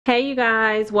Hey you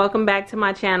guys, welcome back to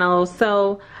my channel.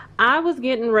 So I was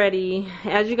getting ready,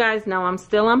 as you guys know, I'm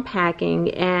still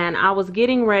unpacking, and I was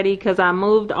getting ready because I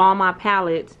moved all my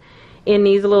palettes in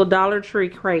these little Dollar Tree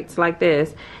crates like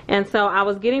this, and so I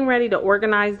was getting ready to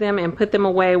organize them and put them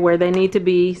away where they need to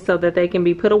be so that they can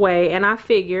be put away. And I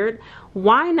figured,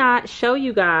 why not show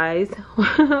you guys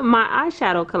my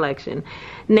eyeshadow collection.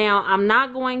 Now I'm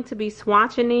not going to be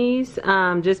swatching these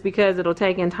just because it'll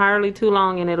take entirely too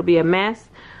long and it'll be a mess.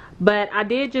 But I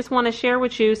did just want to share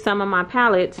with you some of my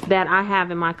palettes that I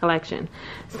have in my collection.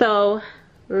 So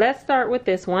let's start with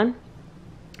this one.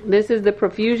 This is the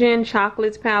Profusion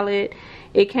Chocolates palette.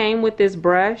 It came with this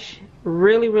brush.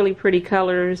 Really pretty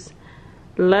colors.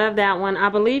 Love that one. I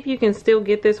believe you can still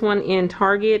get this one in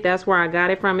Target. That's where I got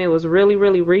it from. It was really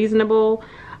reasonable.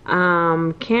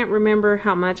 Can't remember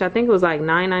how much. I think it was like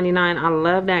 $9.99. I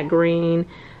love that green.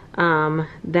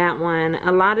 That one.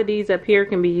 A lot of these up here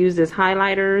can be used as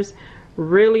highlighters.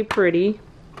 Really pretty.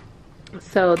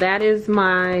 So that is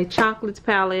my chocolates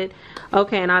palette.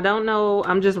 Okay, and I don't know,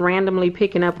 I'm just randomly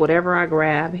picking up whatever I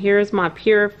grab. Here's my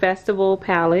Pure Festival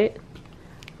palette.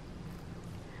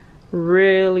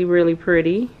 Really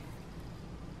pretty.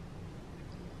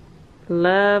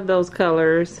 Love those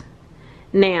colors.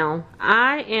 Now,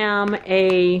 I am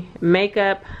a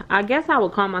makeup, I guess I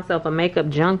would call myself a makeup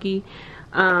junkie.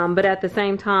 But at the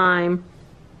same time,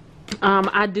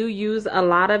 I do use a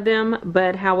lot of them,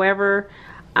 but however,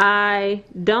 I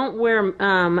don't wear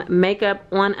makeup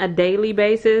on a daily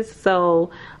basis,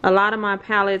 so a lot of my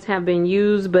palettes have been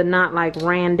used but not like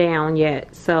ran down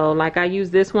yet. So like I use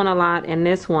this one a lot and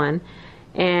this one,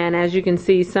 and as you can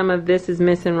see, some of this is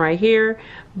missing right here,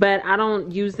 but I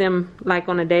don't use them like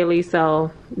on a daily, so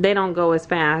they don't go as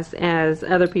fast as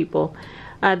other people.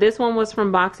 This one was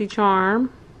from BoxyCharm.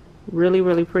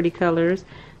 Really pretty colors.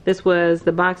 This was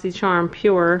the BoxyCharm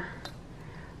Pure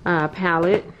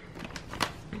palette.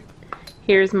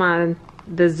 Here's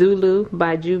the Zulu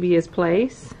by Juvia's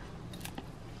Place.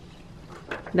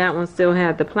 That one still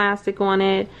had the plastic on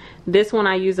it. This one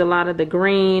I use a lot of the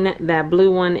green, that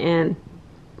blue one, and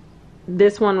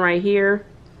this one right here.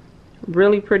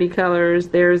 Really pretty colors.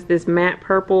 There's this matte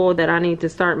purple that I need to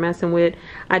start messing with.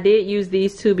 I did use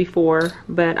these two before,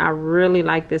 but I really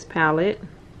like this palette.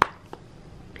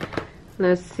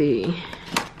 Let's see.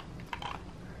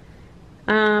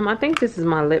 I think this is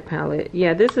my lip palette.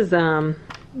 Yeah, this is the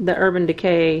Urban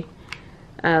Decay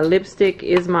lipstick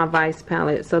is my Vice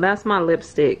palette. So that's my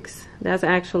lipsticks. That's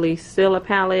actually still a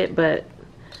palette, but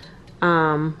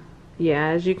yeah,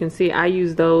 as you can see, I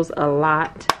use those a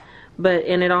lot.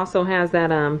 And it also has that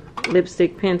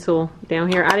lipstick pencil down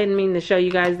here. I didn't mean to show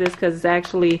you guys this because it's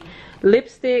actually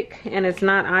lipstick and it's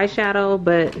not eyeshadow,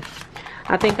 but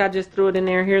I think I just threw it in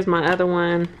there. Here's my other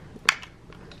one.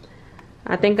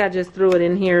 I think I just threw it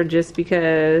in here just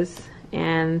because,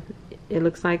 and it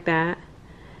looks like that.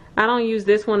 I don't use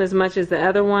this one as much as the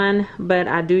other one, but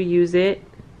I do use it.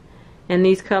 And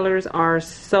these colors are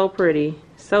so pretty.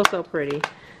 So pretty.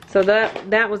 So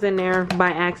that was in there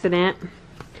by accident.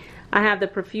 I have the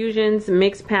Profusions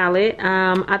Mix palette.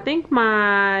 I think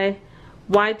one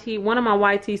of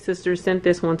my YT sisters sent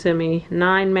this one to me.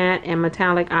 9 matte and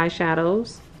metallic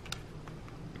eyeshadows.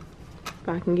 If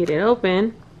I can get it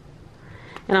open.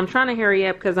 And I'm trying to hurry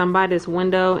up because I'm by this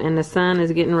window and the sun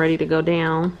is getting ready to go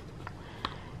down.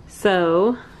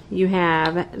 So you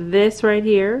have this right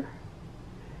here.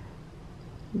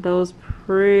 Those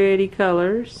pretty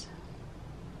colors.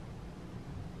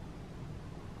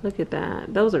 Look at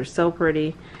that. Those are so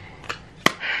pretty.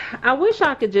 I wish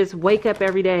I could just wake up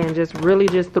every day and just really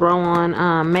just throw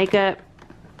on makeup,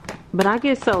 but I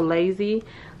get so lazy.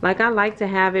 Like, I like to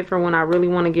have it for when I really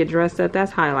want to get dressed up.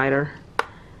 That's highlighter.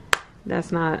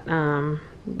 That's not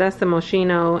that's the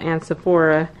Moschino and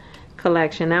Sephora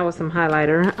collection. That was some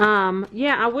highlighter.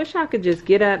 Yeah, I wish I could just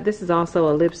get up. This is also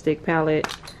a lipstick palette.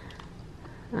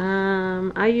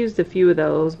 I used a few of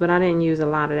those, but I didn't use a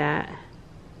lot of that.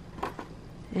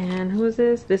 And who is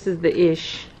this? This is the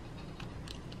Ish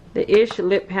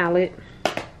lip palette.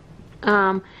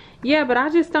 Yeah, but I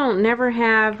just don't never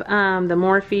have the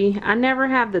Morphe. I never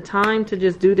have the time to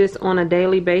just do this on a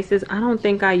daily basis. I don't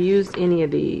think I used any of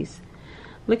these.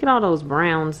 Look at all those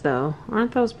browns though.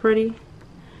 Aren't those pretty?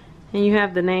 And you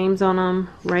have the names on them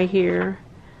right here.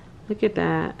 Look at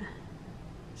that.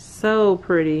 So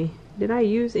pretty. Did I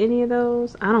use any of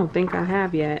those? I don't think I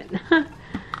have yet.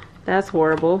 That's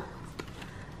horrible.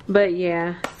 But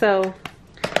yeah, so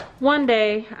one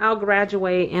day I'll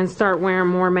graduate and start wearing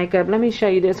more makeup. Let me show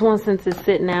you this one since it's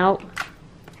sitting out.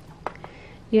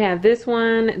 You have this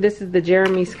one. This is the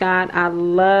Jeremy Scott. I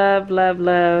love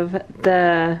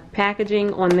the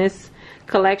packaging on this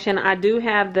collection. I do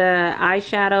have the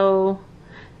eyeshadow,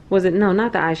 was it, no,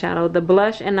 not the eyeshadow, the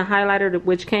blush and the highlighter,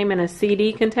 which came in a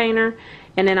CD container,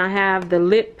 and then I have the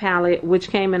lip palette, which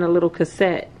came in a little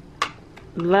cassette.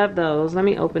 Love those. Let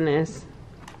me open this.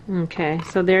 Okay,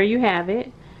 so there you have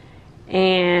it,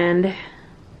 and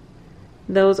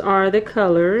those are the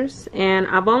colors, and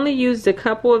I've only used a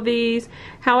couple of these.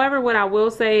 However, what I will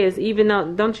say is, even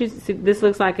though, don't you see, this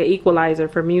looks like an equalizer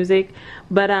for music,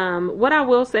 but what I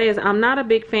will say is I'm not a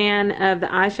big fan of the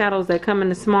eyeshadows that come in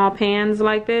the small pans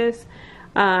like this.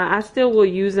 I still will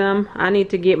use them. I need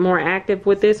to get more active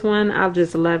with this one. I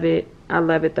just love it. I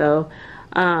love it though.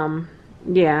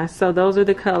 Yeah, so those are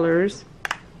the colors,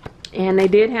 and they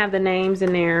did have the names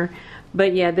in there.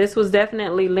 But yeah, this was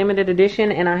definitely limited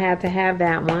edition, and I had to have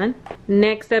that one.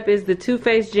 Next up is the Too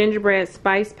Faced Gingerbread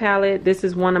Spice Palette. This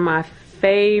is one of my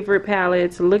favorite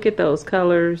palettes. Look at those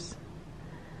colors.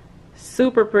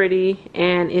 Super pretty,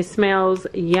 and it smells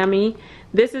yummy.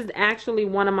 This is actually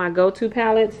one of my go-to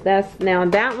palettes. Now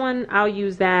that one, I'll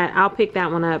use that. I'll pick that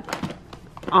one up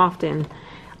often.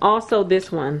 Also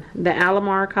this one, the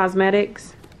Alamar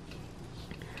Cosmetics.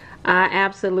 I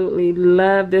absolutely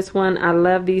love this one. I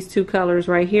love these two colors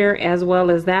right here as well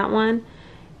as that one.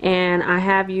 And I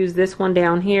have used this one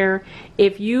down here.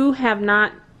 If you have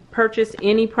not purchased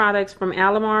any products from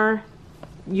Alamar,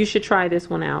 you should try this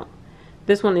one out.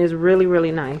 This one is really,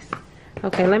 really nice.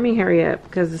 Okay, let me hurry up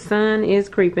because the sun is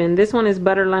creeping. This one is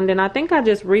Butter London. I think I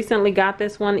just recently got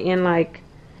this one in like,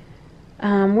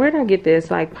 where did I get this?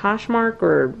 Like Poshmark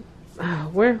or,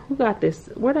 who got this?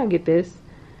 Where did I get this?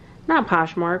 Not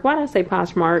Poshmark. Why did I say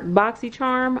Poshmark?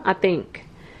 BoxyCharm, I think.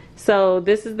 So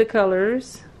this is the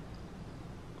colors.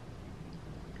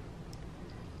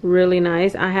 Really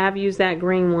nice. I have used that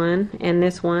green one and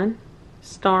this one,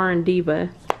 Star and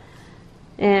Diva.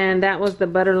 And that was the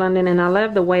Butter London, and I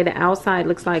love the way the outside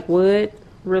looks like wood.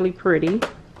 Really pretty.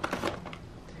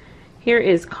 Here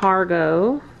is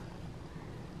Cargo.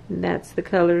 That's the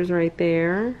colors right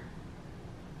there.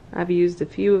 I've used a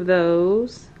few of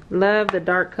those. Love the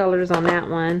dark colors on that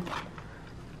one.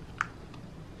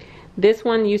 This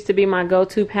one used to be my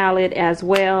go-to palette as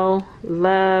well.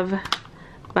 Love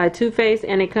by Too Faced,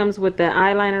 and it comes with the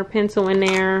eyeliner pencil in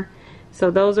there. So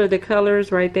those are the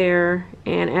colors right there.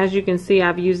 And as you can see,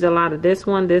 I've used a lot of this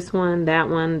one, that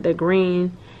one, the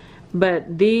green.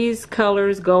 But these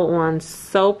colors go on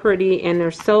so pretty, and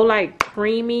they're so like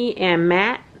creamy and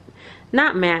matte.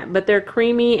 Not matte, but they're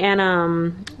creamy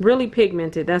and really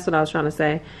pigmented. That's what I was trying to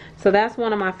say. So that's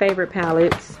one of my favorite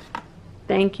palettes.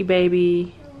 Thank you,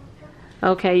 baby.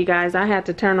 Okay, you guys, I had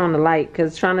to turn on the light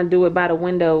because trying to do it by the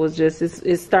window was just,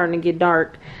 it's starting to get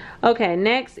dark. Okay,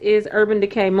 next is Urban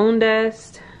Decay Moon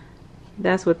Dust.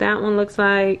 That's what that one looks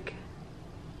like.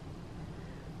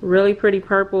 Really pretty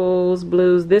purples,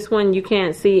 blues. This one you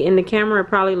can't see in the camera. It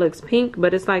probably looks pink,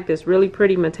 but it's like this really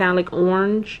pretty metallic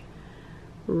orange.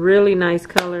 Really nice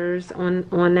colors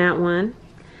on that one.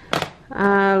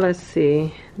 Let's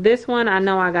see. This one, I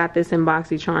know I got this in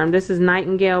BoxyCharm. This is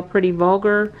Nightingale Pretty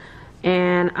Vulgar,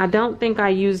 and I don't think I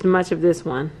used much of this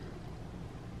one.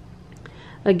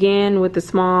 Again, with the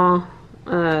small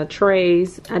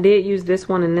trays, I did use this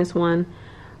one and this one,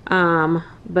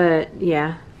 but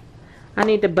yeah, I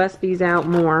need to bust these out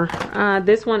more.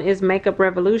 This one is Makeup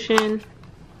Revolution.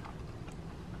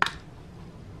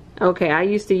 Okay, I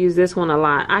used to use this one a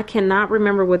lot. I cannot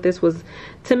remember what this was.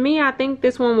 To me, I think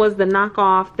this one was the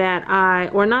knockoff that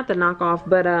or not the knockoff,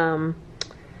 but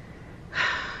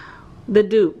the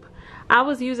dupe. I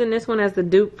was using this one as the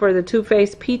dupe for the Too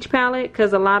Faced Peach palette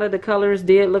because a lot of the colors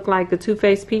did look like the Too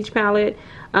Faced Peach palette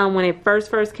when it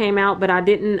first came out, but I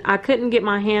couldn't get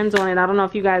my hands on it. I don't know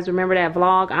if you guys remember that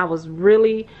vlog. I was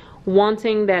really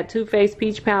wanting that Too Faced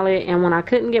Peach palette, and when I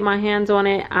couldn't get my hands on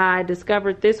it, I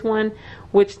discovered this one,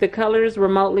 which the colors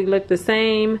remotely look the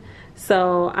same.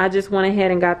 So I just went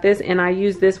ahead and got this, and I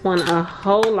use this one a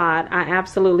whole lot. I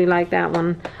absolutely like that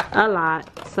one a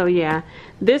lot. So yeah,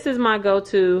 this is my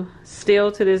go-to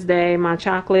still to this day, my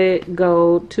chocolate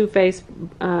gold Too Faced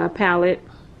palette.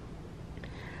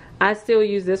 I still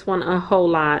use this one a whole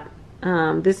lot.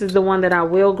 This is the one that I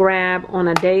will grab on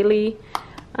a daily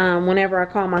whenever I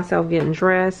call myself getting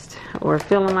dressed or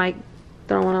feeling like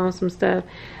throwing on some stuff.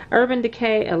 Urban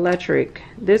Decay Electric.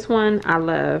 This one I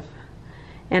love.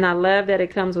 And I love that it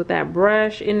comes with that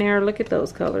brush in there. Look at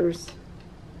those colors.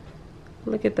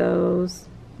 Look at those.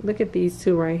 Look at these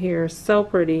two right here. So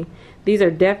pretty. These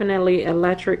are definitely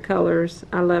electric colors.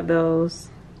 I love those.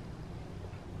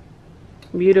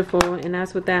 Beautiful. And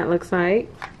that's what that looks like.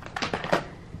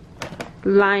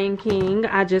 Lion King.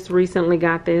 I just recently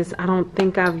got this. I don't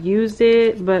think I've used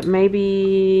it, but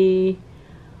maybe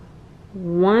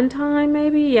one time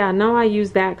maybe. Yeah, I know I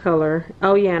used that color.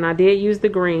 Oh yeah, and I did use the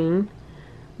green.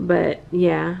 But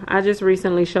yeah, I just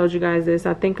recently showed you guys this.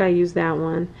 I think I used that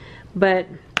one. But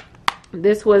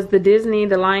this was the Disney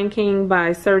The Lion King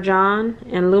by Sir John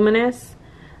and Luminous.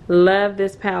 Love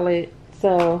this palette.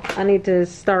 So I need to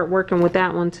start working with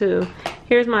that one too.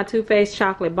 Here's my Too Faced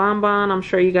Chocolate Bonbon. I'm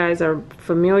sure you guys are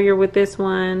familiar with this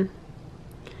one.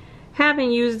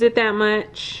 Haven't used it that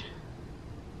much.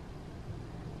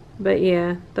 But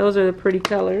yeah, those are the pretty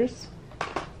colors.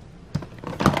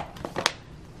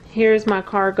 Here's my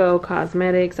Cargo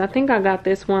Cosmetics. I think I got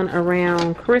this one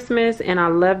around Christmas and I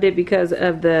loved it because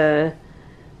of the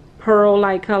pearl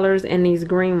light colors and these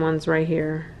green ones right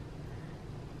here.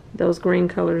 Those green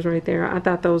colors right there. I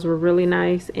thought those were really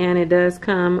nice, and it does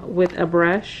come with a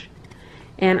brush.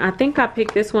 And I think I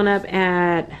picked this one up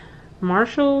at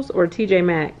Marshall's or TJ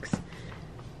Maxx.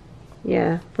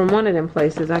 Yeah, from one of them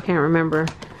places. I can't remember.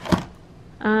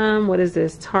 What is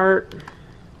this? Tarte.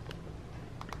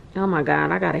 Oh my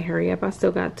God, I gotta hurry up. I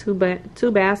still got two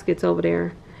baskets over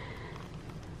there.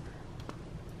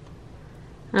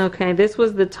 Okay, this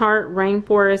was the Tarte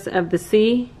Rainforest of the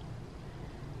Sea.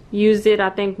 Used it, I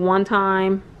think, one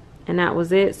time, and that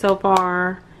was it so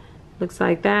far. Looks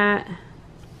like that.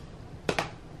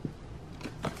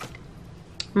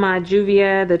 My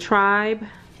Juvia The Tribe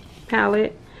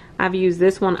palette. I've used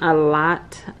this one a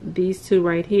lot. These two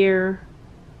right here.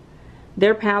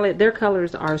 Their palette, their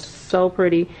colors are so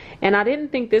pretty. And I didn't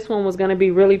think this one was going to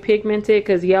be really pigmented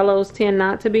because yellows tend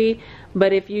not to be.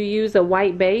 But if you use a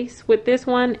white base with this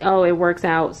one, oh, it works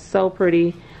out so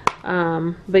pretty.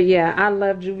 But yeah, I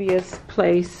love Juvia's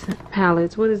Place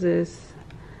palettes. What is this?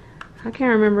 I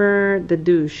can't remember the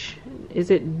douche.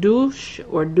 Is it douche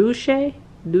or douche?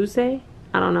 Douce? I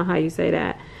don't know how you say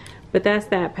that. But that's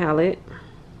that palette.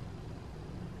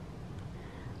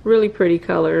 Really pretty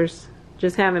colors.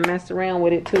 Just haven't messed around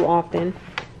with it too often.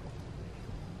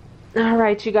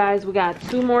 Alright, you guys, we got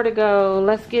two more to go.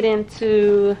 Let's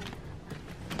do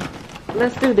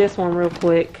this one real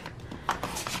quick.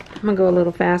 I'm gonna go a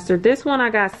little faster. This one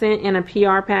I got sent in a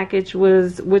PR package,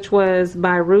 which was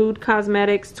by Rude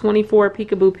Cosmetics, 24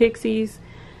 Peekaboo Pixies.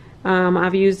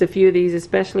 I've used a few of these,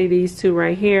 especially these two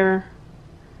right here.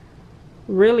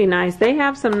 Really nice. They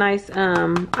have some nice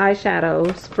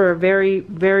eyeshadows for a very,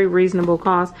 very reasonable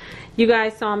cost. You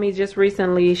guys saw me just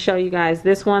recently show you guys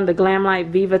this one, the Glamlight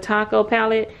Viva Taco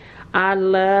palette. I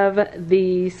love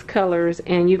these colors,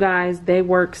 and you guys, they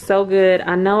work so good.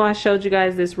 I know I showed you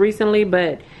guys this recently,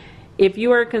 but if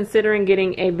you are considering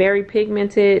getting a very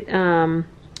pigmented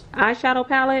eyeshadow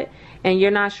palette and you're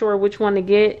not sure which one to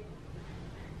get,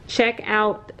 check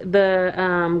out the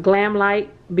Glamlight,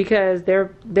 because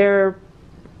their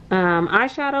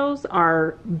eyeshadows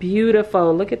are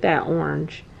beautiful. Look at that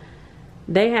orange.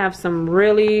 They have some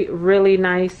really, really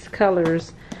nice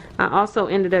colors. I also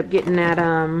ended up getting that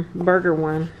burger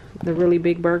one, the really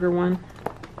big burger one,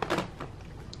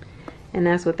 and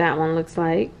that's what that one looks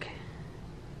like.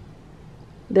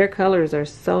 Their colors are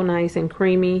so nice and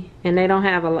creamy, and they don't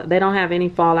have any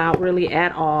fallout really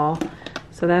at all.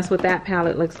 So that's what that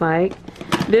palette looks like.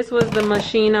 This was the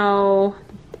Moschino.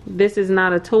 This is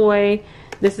not a toy.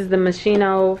 This is the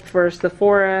Moschino for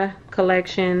Sephora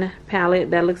collection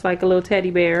palette that looks like a little teddy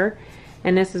bear,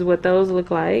 and this is what those look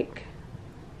like.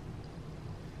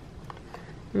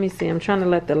 Let me see. I'm trying to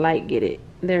let the light get it.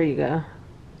 There you go.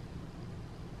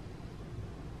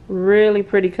 Really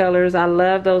pretty colors. I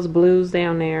love those blues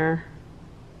down there.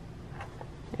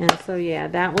 And so yeah,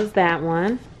 that was that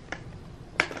one.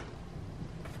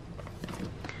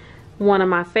 One of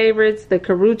my favorites, the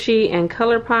Carucci and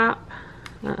ColourPop.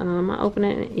 Am I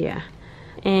opening it? Yeah.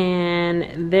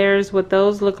 And there's what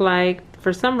those look like.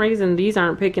 For some reason, these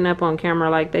aren't picking up on camera.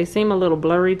 Like, they seem a little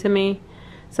blurry to me.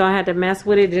 So I had to mess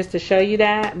with it just to show you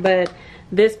that. But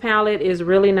this palette is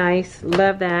really nice.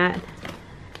 Love that.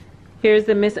 Here's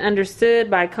the Misunderstood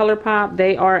by ColourPop.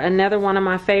 They are another one of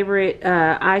my favorite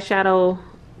eyeshadow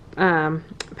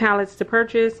palettes to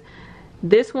purchase.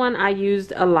 This one I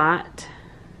used a lot.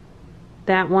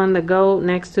 That one, the gold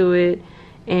next to it,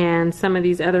 and some of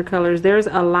these other colors. There's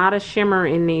a lot of shimmer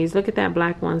in these. Look at that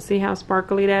black one. See how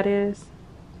sparkly that is?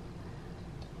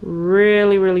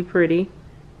 Really, really pretty.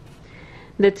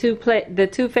 The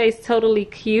Too Faced Totally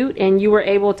Cute, and you were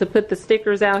able to put the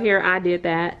stickers out here. I did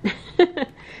that.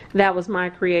 That was my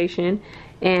creation.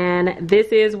 And this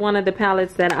is one of the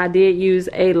palettes that I did use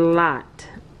a lot.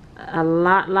 A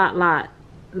lot.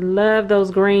 Love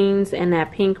those greens and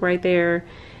that pink right there.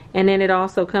 And then it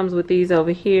also comes with these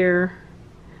over here.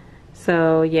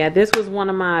 So yeah, this was one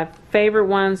of my favorite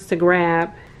ones to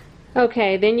grab.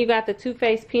 Okay, then you got the Too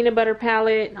Faced Peanut Butter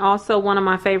Palette, also one of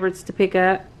my favorites to pick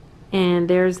up. And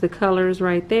there's the colors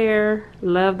right there.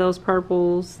 Love those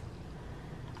purples.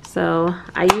 So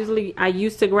I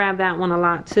used to grab that one a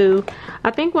lot too.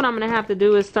 I think what I'm gonna have to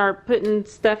do is start putting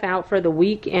stuff out for the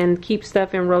week and keep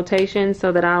stuff in rotation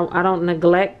so that I don't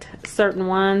neglect certain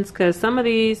ones, because some of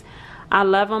these I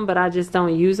love them but I just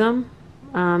don't use them.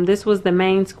 This was the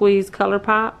Main Squeeze Color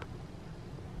Pop,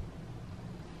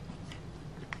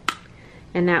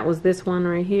 and that was this one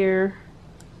right here.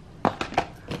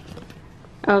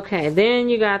 Okay, then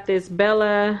you got this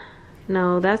Bella,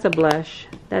 no, that's a blush,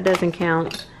 that doesn't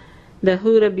count. The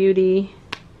Huda Beauty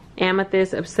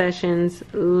Amethyst Obsessions.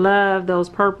 Love those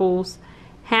purples.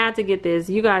 Had to get this.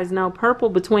 You guys know purple,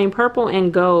 between purple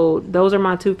and gold, those are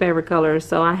my two favorite colors,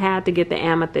 so I had to get the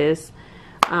Amethyst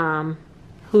Huda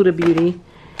Beauty.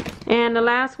 And the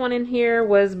last one in here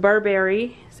was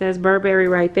Burberry. It says Burberry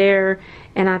right there,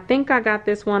 and I think I got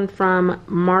this one from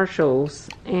Marshall's,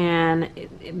 and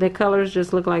the colors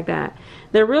just look like that.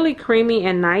 They're really creamy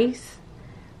and nice.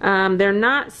 They're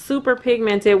not super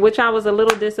pigmented, which I was a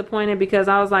little disappointed, because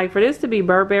I was like, for this to be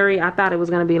Burberry, I thought it was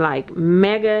going to be like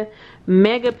mega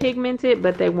pigmented,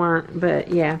 but they weren't. But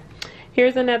yeah,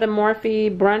 here's another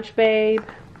Morphe Brunch Babe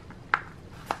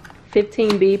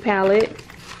 15B palette,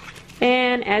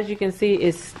 and as you can see,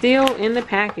 it's still in the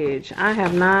package. I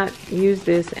have not used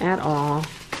this at all.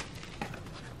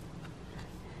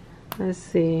 Let's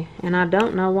see, and I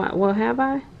don't know what, well, have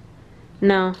I?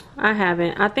 No, I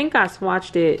haven't. I think I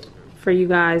swatched it for you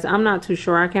guys. I'm not too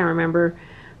sure. I can't remember.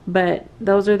 But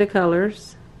those are the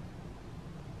colors.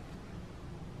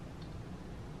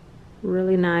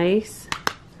 Really nice.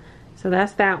 So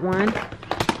that's that one.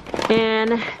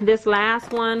 And this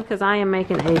last one, because I am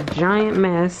making a giant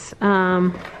mess.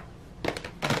 But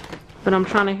I'm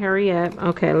trying to hurry up.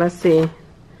 Okay, let's see.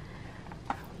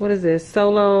 What is this?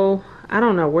 Solo. I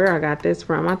don't know where I got this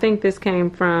from. I think this came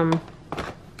from...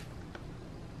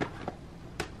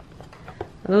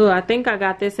 Oh, I think I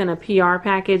got this in a PR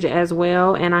package as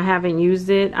well, and I haven't used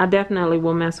it. I definitely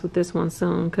will mess with this one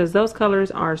soon, because those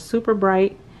colors are super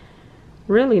bright.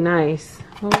 Really nice.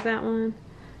 What was that one?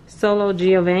 Solo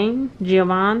Giovanni?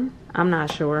 I'm not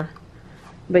sure.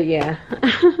 But yeah.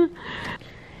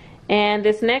 And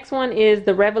this next one is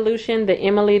the Revolution, the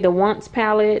Emily the Once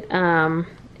palette. And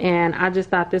I just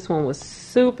thought this one was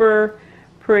super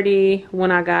pretty when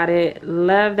I got it.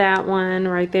 Love that one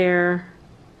right there.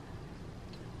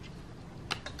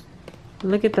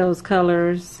 Look at those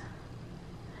colors.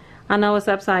 I know it's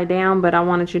upside down, but I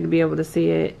wanted you to be able to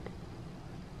see it.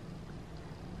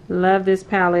 Love this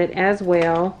palette as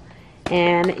well.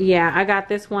 And yeah, I got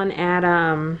this one at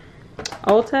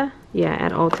Ulta. Yeah,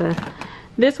 at Ulta.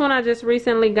 This one I just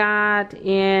recently got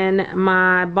in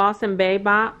my Boston Bay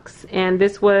box, and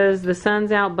this was the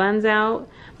Suns Out Buns Out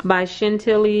by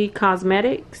Chantilly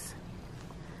Cosmetics.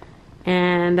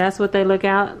 And that's what they look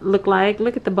like.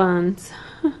 Look at the buns.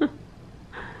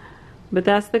 But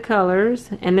that's the colors,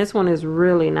 and this one is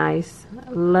really nice.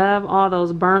 Love all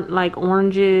those burnt like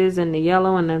oranges and the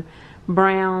yellow and the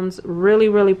browns.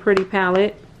 Really pretty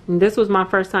palette. And this was my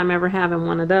first time ever having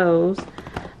one of those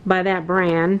by that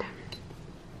brand.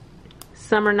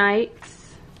 Summer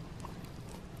Nights.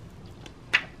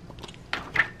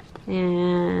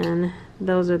 And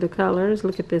those are the colors.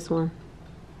 Look at this one.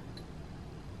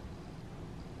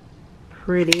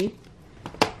 Pretty.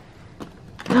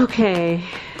 Okay.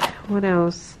 What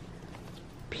else?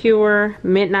 Pure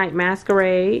Midnight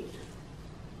Masquerade.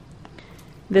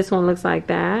 This one looks like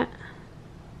that.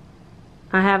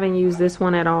 I haven't used this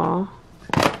one at all.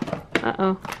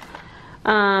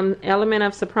 Element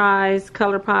of Surprise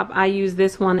Color Pop. I use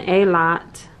this one a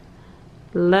lot.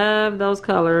 Love those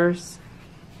colors.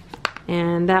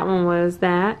 And that one was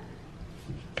that.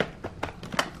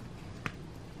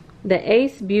 The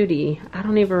Ace Beauty. I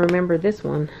don't even remember this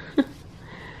one.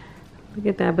 Look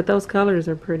at that, but those colors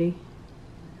are pretty.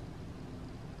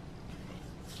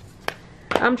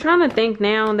 I'm trying to think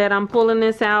now that I'm pulling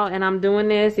this out and I'm doing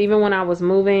this, even when I was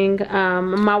moving.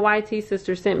 My YT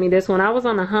sister sent me this one. I was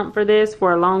on a hunt for this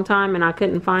for a long time and I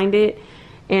couldn't find it.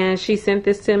 And she sent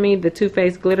this to me, the Too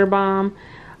Faced Glitter Bomb.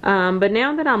 But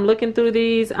now that I'm looking through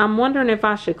these, I'm wondering if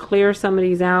I should clear some of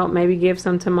these out. Maybe give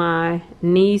some to my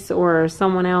niece or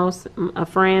someone else, a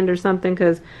friend or something,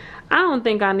 because I don't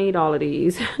think I need all of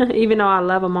these, even though I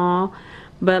love them all.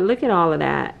 But look at all of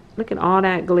that. Look at all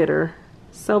that glitter.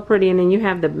 So pretty. And then you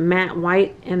have the matte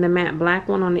white and the matte black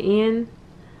one on the end.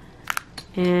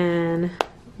 And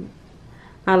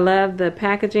I love the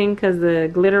packaging because the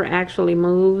glitter actually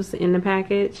moves in the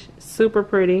package. Super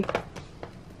pretty.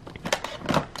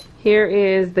 Here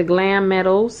is the Glam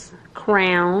Metals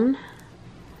Crown.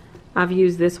 I've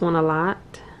used this one a lot.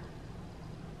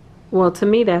 Well, to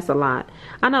me, that's a lot.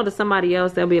 I know to somebody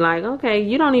else, they'll be like, okay,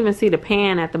 you don't even see the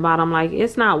pan at the bottom. Like,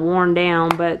 it's not worn down,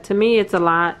 but to me, it's a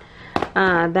lot.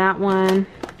 That one,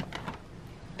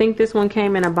 I think this one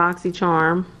came in a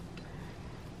BoxyCharm,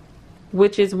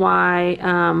 which is why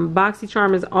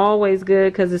BoxyCharm is always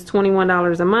good because it's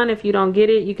 $21 a month. If you don't get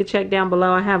it, you can check down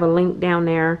below. I have a link down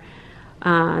there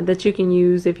that you can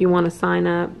use if you want to sign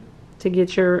up to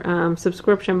get your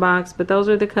subscription box. But those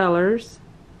are the colors.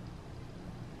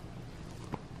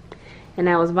 And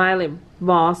that was Violet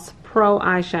Voss Pro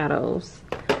Eyeshadows.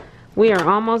 We are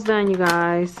almost done, you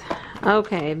guys.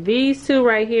 Okay, these two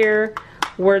right here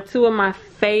were two of my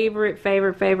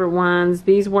favorite ones.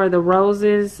 These were the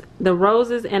Roses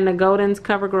and the Golden's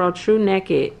CoverGirl True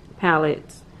Naked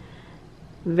palettes.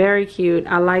 Very cute.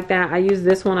 I like that. I use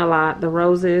this one a lot, the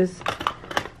Roses.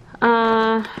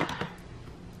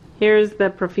 Here's the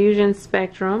Profusion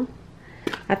Spectrum.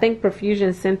 I think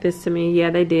Profusion sent this to me. Yeah,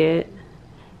 they did.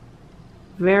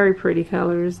 Very pretty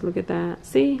colors. Look at that.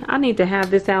 See, I need to have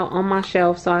this out on my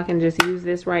shelf so I can just use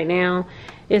this right now.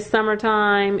 It's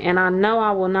summertime and I know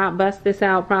I will not bust this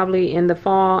out probably in the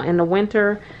fall and the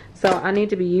winter, so I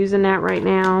need to be using that right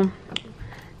now.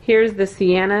 Here's the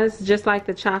Siennas, just like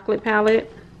the chocolate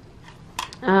palette.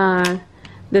 The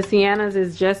Siennas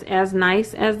is just as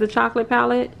nice as the chocolate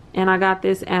palette, and I got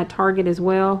this at Target as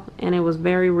well, and it was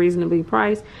very reasonably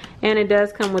priced, and it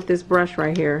does come with this brush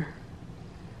right here.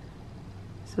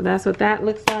 So that's what that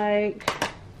looks like.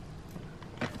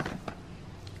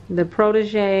 The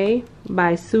Protege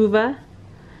by Suva.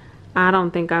 I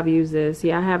don't think I've used this.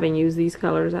 Yeah, I haven't used these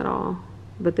colors at all.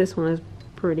 But this one is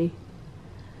pretty.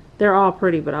 They're all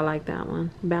pretty, but I like that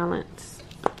one. Balance.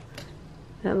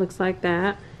 That looks like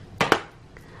that.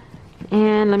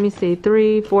 And let me see.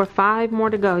 3, 4, 5 more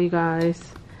to go, you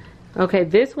guys. Okay,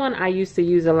 this one I used to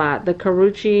use a lot. The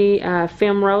Carucci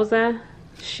Femme Rosa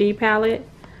She palette.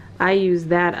 I use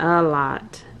that a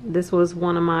lot. This was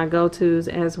one of my go-tos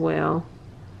as well.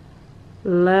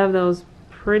 Love those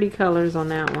pretty colors on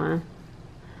that one.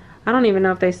 I don't even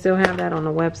know if they still have that on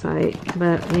the website,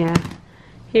 but yeah.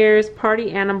 Here's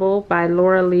Party Animal by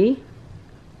Laura Lee.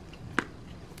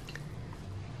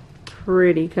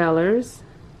 Pretty colors.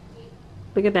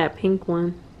 Look at that pink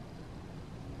one.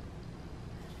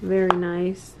 Very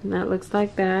nice. And that looks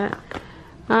like that.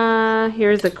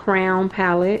 Here's a Crown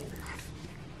palette.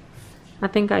 I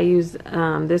think I used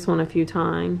this one a few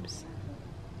times.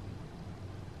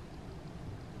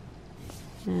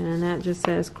 And that just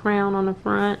says Crown on the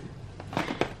front.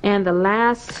 And the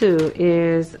last two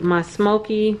is my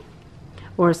Smoky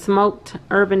or Smoked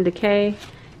Urban Decay.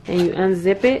 And you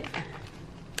unzip it.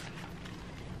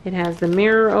 It has the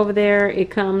mirror over there. It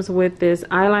comes with this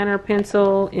eyeliner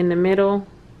pencil in the middle.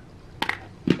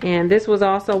 And this was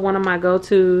also one of my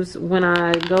go-tos when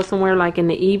I go somewhere like in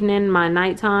the evening, my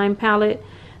nighttime palette.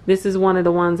 This is one of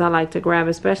the ones I like to grab,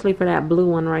 especially for that blue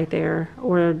one right there,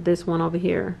 or this one over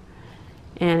here.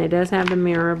 And it does have the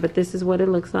mirror, but this is what it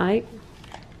looks like.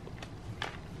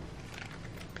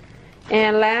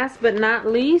 And last but not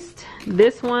least,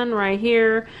 this one right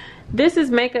here. This is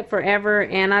Makeup Forever,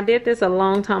 and I did this a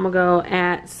long time ago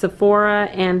at Sephora,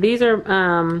 and these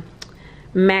are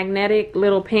magnetic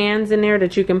little pans in there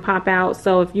that you can pop out.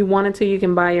 So if you wanted to, you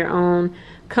can buy your own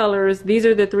colors. These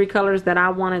are the 3 colors that I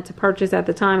wanted to purchase at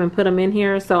the time and put them in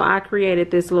here. So I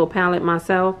created this little palette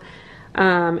myself,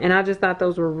 and I just thought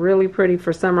those were really pretty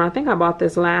for summer. I think I bought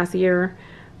this last year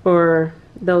for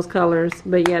those colors.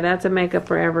 But yeah, that's a Makeup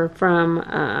Forever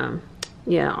from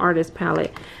yeah, Artist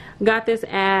Palette. Got this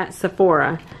at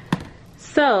Sephora.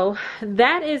 So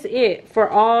that is it for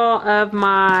all of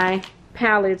my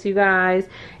palettes, you guys.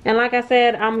 And like I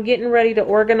said, I'm getting ready to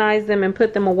organize them and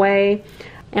put them away.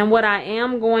 And what I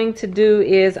am going to do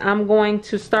is I'm going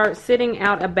to start sitting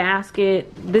out a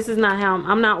basket. This is not how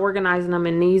I'm not organizing them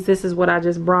in these. This is what I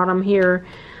just brought them here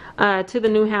to the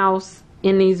new house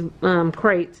in these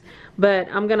crates. But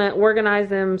I'm gonna organize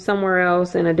them somewhere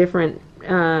else in a different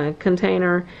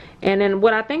container. And then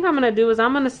what I think I'm gonna do is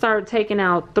I'm gonna start taking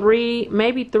out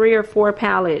maybe 3 or 4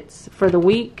 palettes for the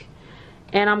week.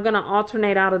 And I'm going to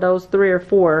alternate out of those 3 or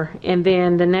 4. And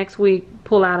then the next week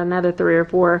pull out another 3 or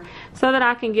 4. So that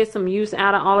I can get some use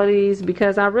out of all of these.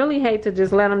 Because I really hate to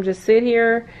just let them just sit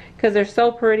here. Because they're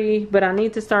so pretty. But I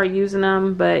need to start using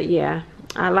them. But yeah.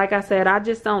 Like I said, I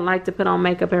just don't like to put on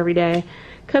makeup every day.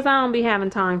 Because I don't be having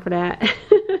time for that.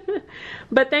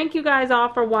 But thank you guys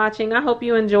all for watching. I hope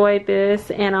you enjoyed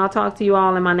this. And I'll talk to you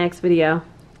all in my next video.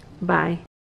 Bye.